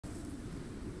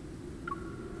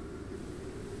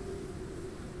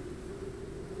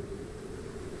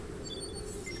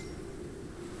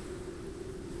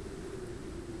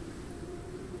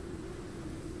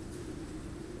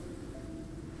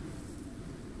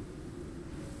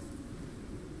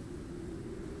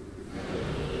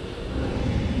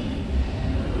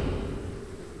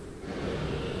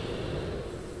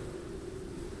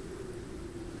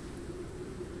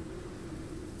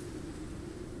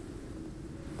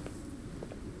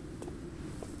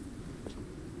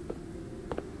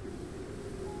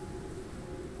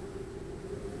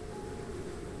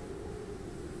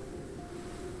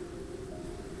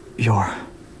You're...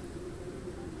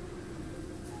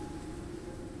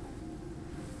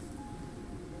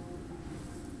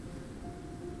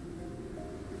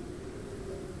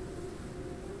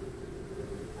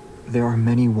 There are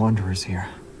many wanderers here.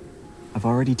 I've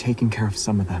already taken care of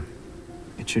some of them.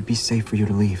 It should be safe for you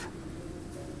to leave.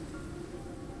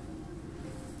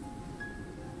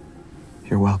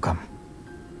 You're welcome.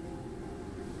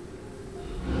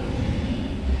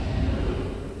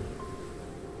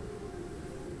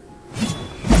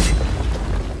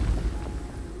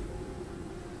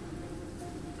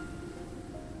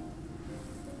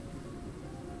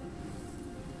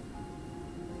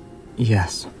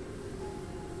 Yes.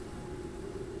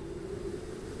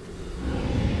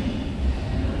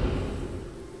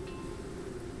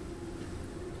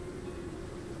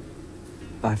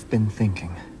 I've been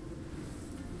thinking.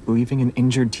 Leaving an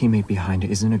injured teammate behind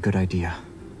isn't a good idea.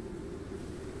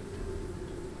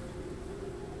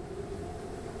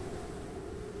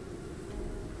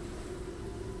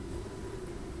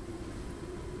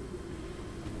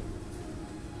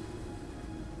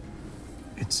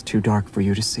 It's too dark for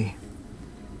you to see.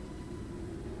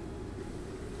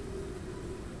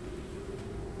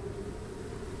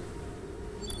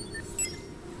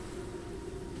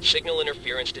 Signal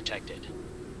interference detected.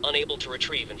 Unable to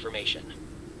retrieve information.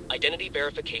 Identity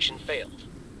verification failed.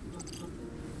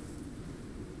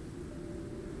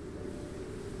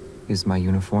 Is my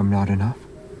uniform not enough?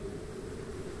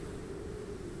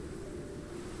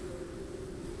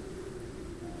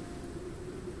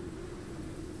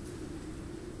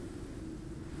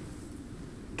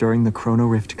 During the Chrono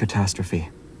Rift catastrophe,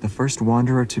 the first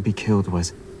wanderer to be killed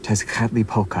was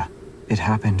Tezcatlipoca. It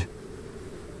happened...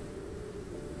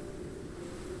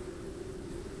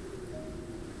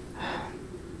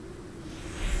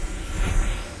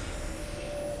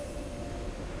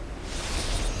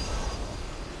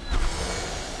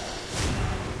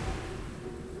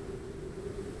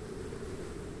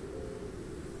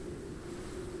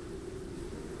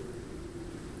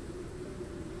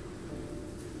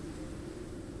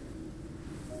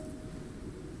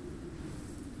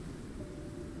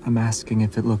 I'm asking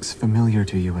if it looks familiar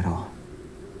to you at all.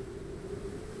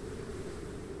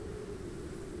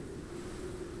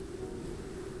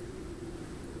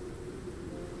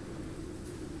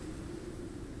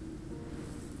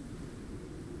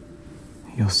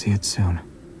 You'll see it soon.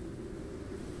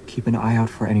 Keep an eye out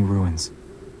for any ruins.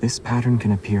 This pattern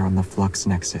can appear on the Flux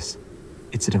Nexus.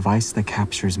 It's a device that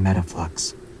captures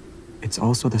metaflux. It's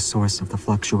also the source of the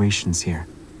fluctuations here.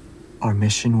 Our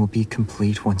mission will be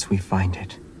complete once we find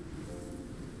it.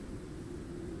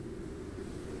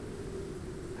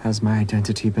 Has my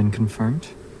identity been confirmed?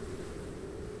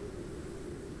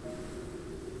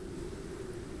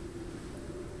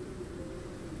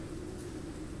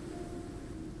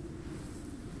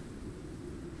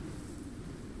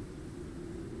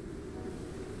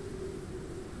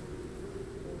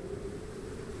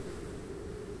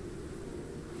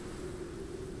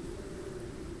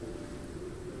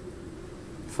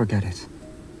 Forget it.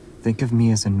 Think of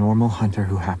me as a normal hunter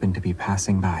who happened to be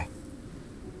passing by.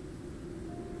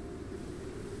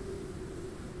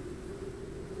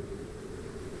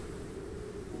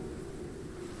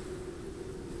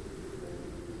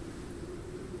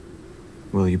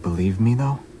 Will you believe me,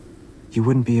 though? You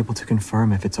wouldn't be able to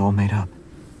confirm if it's all made up,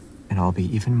 and I'll be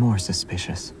even more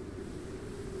suspicious.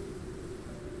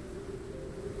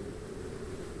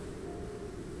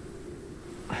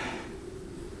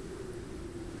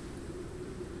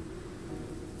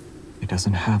 It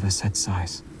doesn't have a set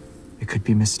size. It could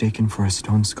be mistaken for a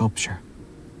stone sculpture.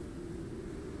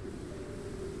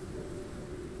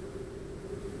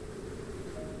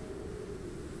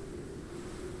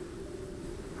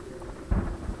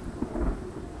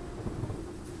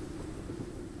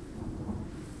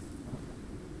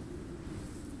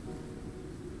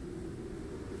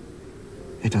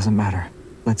 It doesn't matter.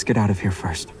 Let's get out of here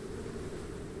first.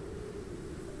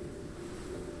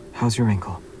 How's your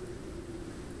ankle?